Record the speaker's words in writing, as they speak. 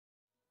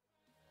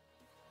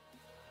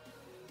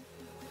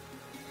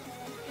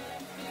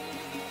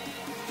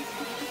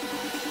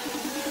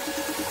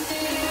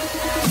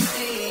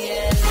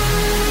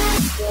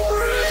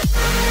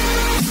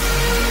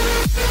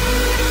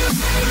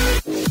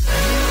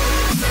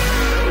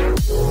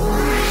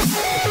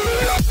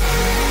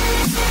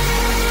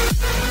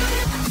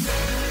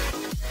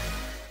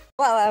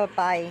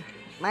Hi,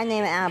 my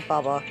name is Anna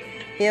Bubba.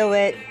 Here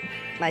with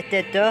my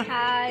sister.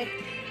 Hi.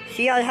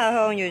 She has her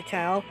own YouTube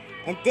channel,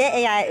 and this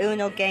is a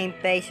Uno game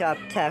based off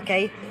tech,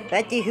 okay?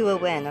 Let's see who will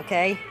win,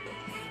 okay?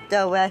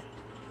 So let's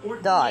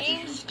start.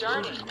 Game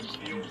started.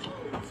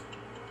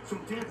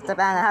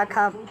 Savannah,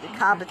 how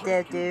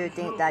competent do you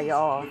think that you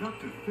are?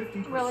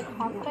 Really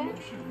confident?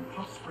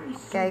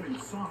 Okay,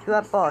 who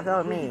are both?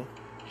 Oh, me.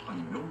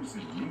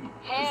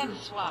 Hand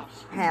swap.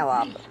 Hand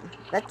up.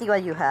 Let's see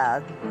what you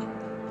have.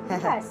 You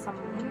got some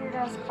weird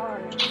ass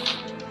cards.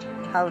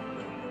 How?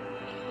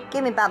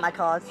 Give me back my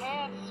cards.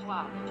 Hand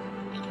swap.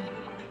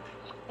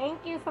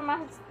 Thank you for my.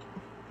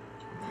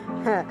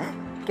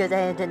 Because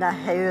they did not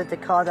use the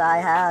cards I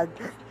had.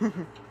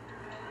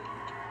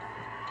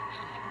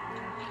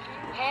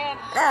 Hand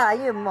swap. Ah,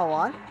 you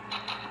moron.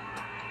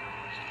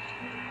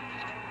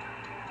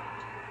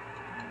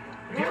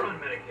 If you're on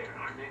Medicare,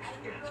 our next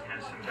guest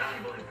has some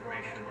valuable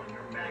information on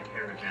your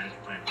Medicare Advantage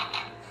plan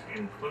options,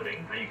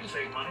 including how you can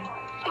save money.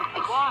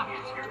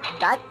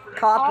 That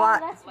card Oh, block.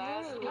 that's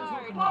Last rude.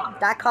 card.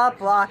 That card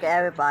block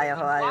everybody,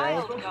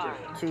 alright? Wild card.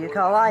 To you,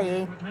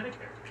 kawaii. With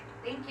Medicare.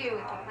 Thank you.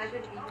 It's a pleasure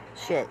to be here.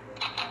 Shit.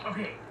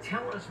 Okay,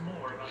 tell us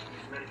more about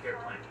these Medicare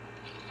plans.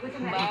 With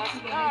the Last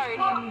Medicare card. Advantage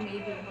plan, you may be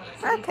able to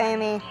save Okay,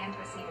 money me. and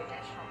receive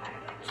additional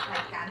benefits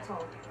like dental,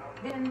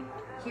 vision,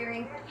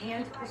 hearing,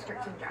 and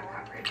prescription drug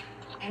coverage.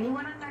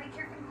 Anyone on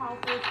Medicare can call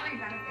for a free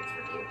benefits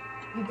review.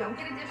 You don't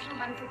get additional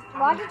benefits.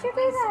 Why did you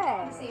do automatically,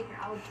 that? so you see if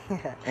you're eligible.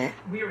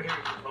 We are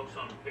hearing from folks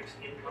on fixed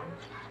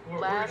incomes who are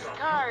Last worried about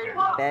card.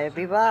 healthcare. Better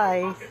be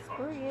wise.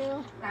 Screw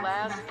you.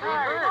 Last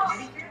card.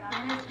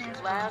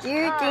 Last Do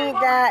you card. think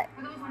that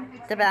For those on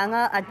fixed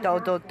Savannah a incomes,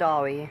 dodo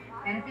dory?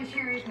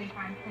 beneficiaries may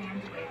find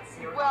plans with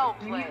zero Well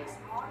premiums,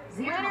 played.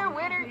 zero Winner,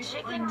 monthly winner, fees,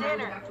 chicken or no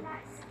dinner.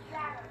 deductibles.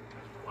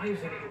 Why is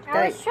it I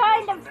was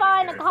trying to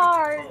find a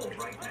card. right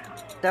now?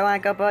 Don't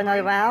want to go for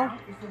another round?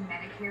 Is the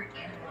Medicare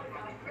annual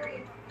enrollment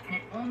period, and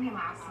it only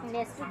lasts until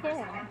Yes, we December can.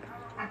 7th.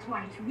 That's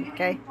why it's really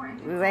Okay, important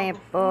to we waiting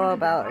follow for the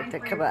about deadline a for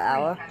couple your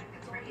hours. free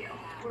benefits review.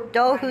 We're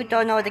Those who providing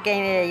don't know what the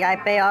game is, I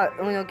bet our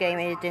Uno game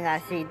is did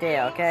not see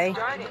there, okay?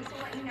 Started. to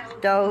let you know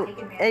So, to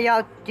take advantage if y'all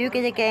of do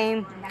get the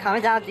game,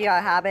 comment down to your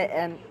habit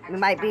and we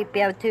might be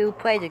able to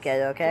play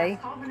together, okay?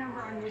 Just call the number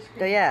on your screen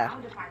So, yeah. now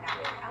to find out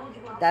if you're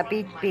eligible to That save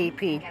beat money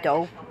BP and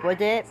dope, additional was it,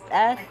 benefits,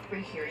 S? like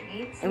free hearing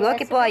aids. And we're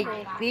looking for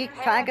we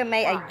trying to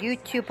make a Yes,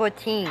 YouTuber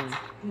team.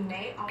 You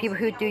may also People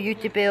who be do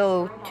eligible YouTube for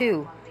build $0 too,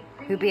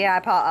 monthly who be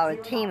a part of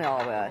a premiums, team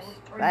 $0 of us.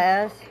 or Right,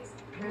 S?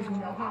 There's no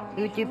Who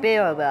obligation. do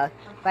build of us.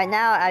 Right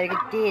now, I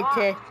did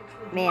to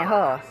me and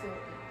her.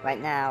 Right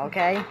now,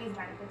 okay? These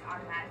benefits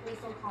automatically,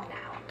 so call now.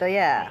 So,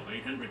 yeah.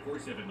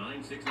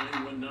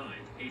 800-479-6919.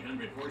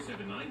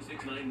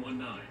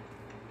 800-479-6919.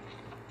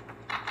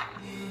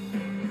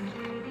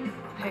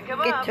 Pick him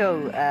Get up. to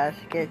us,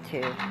 get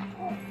to.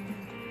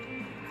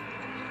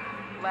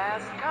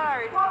 Last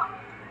card.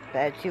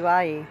 Better to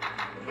IE.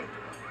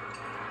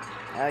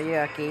 Oh,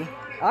 yucky.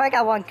 Oh, I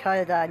got one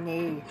card that I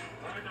need.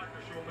 Hi,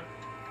 Dr. Schulman.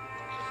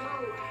 So,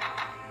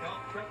 all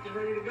prepped and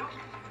ready to go?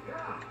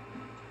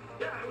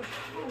 Yeah, it was a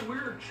little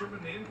weird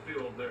trimming the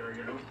infield there,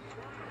 you know.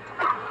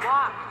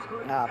 Blocked.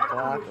 Oh,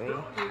 broccoli.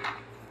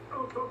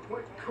 Oh, it felt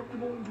quite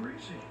comfortable and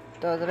greasy.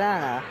 So,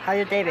 Savannah, how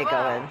your day been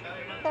going?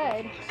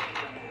 Good.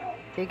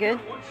 You good?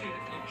 Once you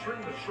trim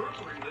the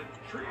shrubbery, the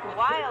tree will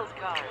Wild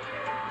card.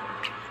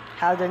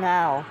 How's it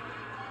now?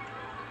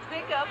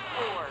 Pick up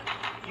 4.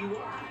 You are the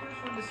first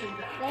one to say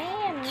that.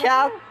 Damn.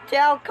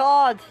 Ciao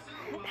cards!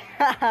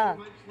 Mike's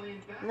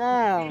laying back,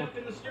 No. up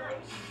in the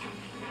stirrups.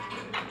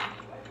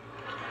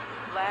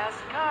 Last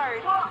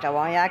card. Got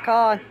one yeah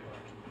card.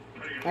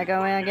 I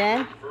go in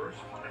again? First,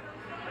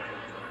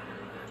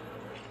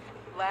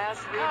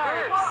 Last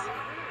card.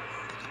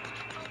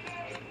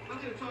 I'm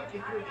going to talk you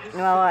through this.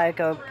 Well, I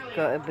go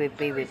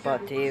be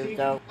report to you,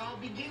 so. I'll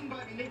begin by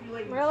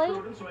manipulating Really? the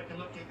scrotum so I can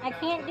locate the I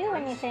can't do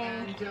backside anything.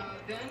 and,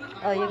 then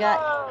Oh, you already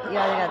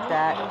got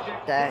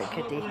that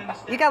kitty.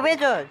 You got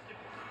wizard!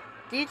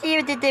 Do you see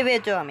you did the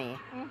wizard on me?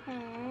 Mm-hmm.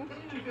 Then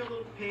you feel a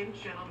little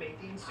pinch and I'll make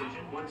the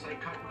incision once I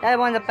cut. That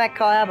one the best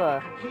card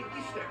ever.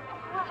 Completely sterile.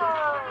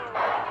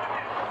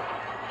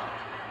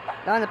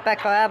 That one the best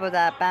card ever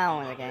that I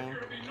found in the game.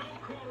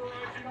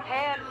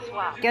 Hand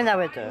swap. Give me that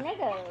wizard.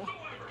 Nigga.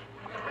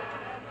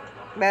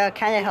 Well,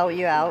 can I help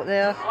you out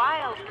there?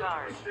 Wild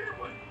card.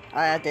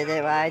 I did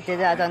it, right? I did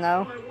it, I don't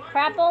know.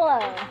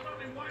 Crapola.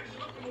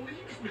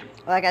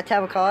 Well, I got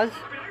 10 cards.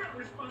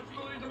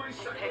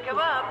 Pick him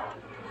up.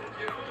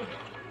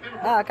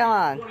 Oh, come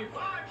on.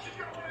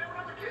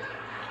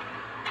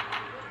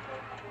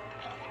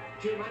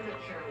 Jim, I met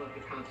Cheryl at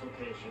the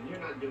consultation. You're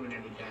not doing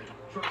any better.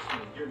 Trust me,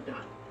 you're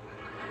done.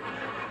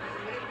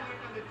 Lay back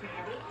on the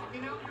table.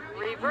 You know,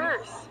 you're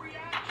Reverse.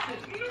 reaction.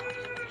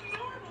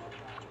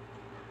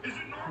 Is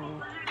it normal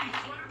for you to be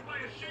slapped by a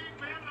shaved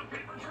man in a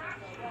paper trap?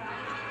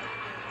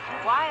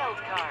 Wild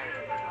card.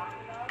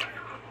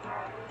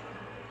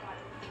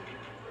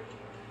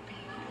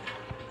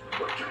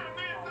 What kind of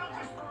man does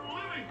this for a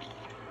living?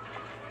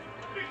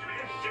 You should be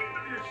ashamed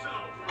of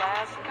yourself.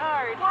 Last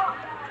card.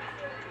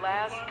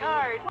 Last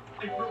card.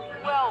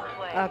 Well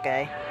played.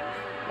 Okay.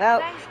 Well,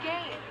 Nice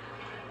game.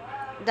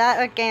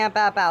 that again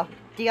about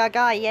the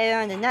guy here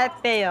in the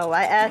next video,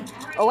 right?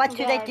 Or what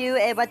should they Yes. do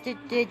and what did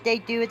they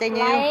do they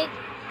knew? Like,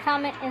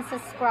 comment, and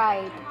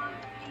subscribe.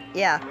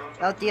 Yeah,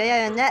 I'll see you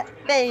in the next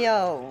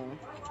video.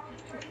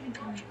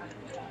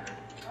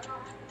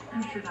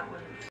 I'm sure that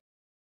was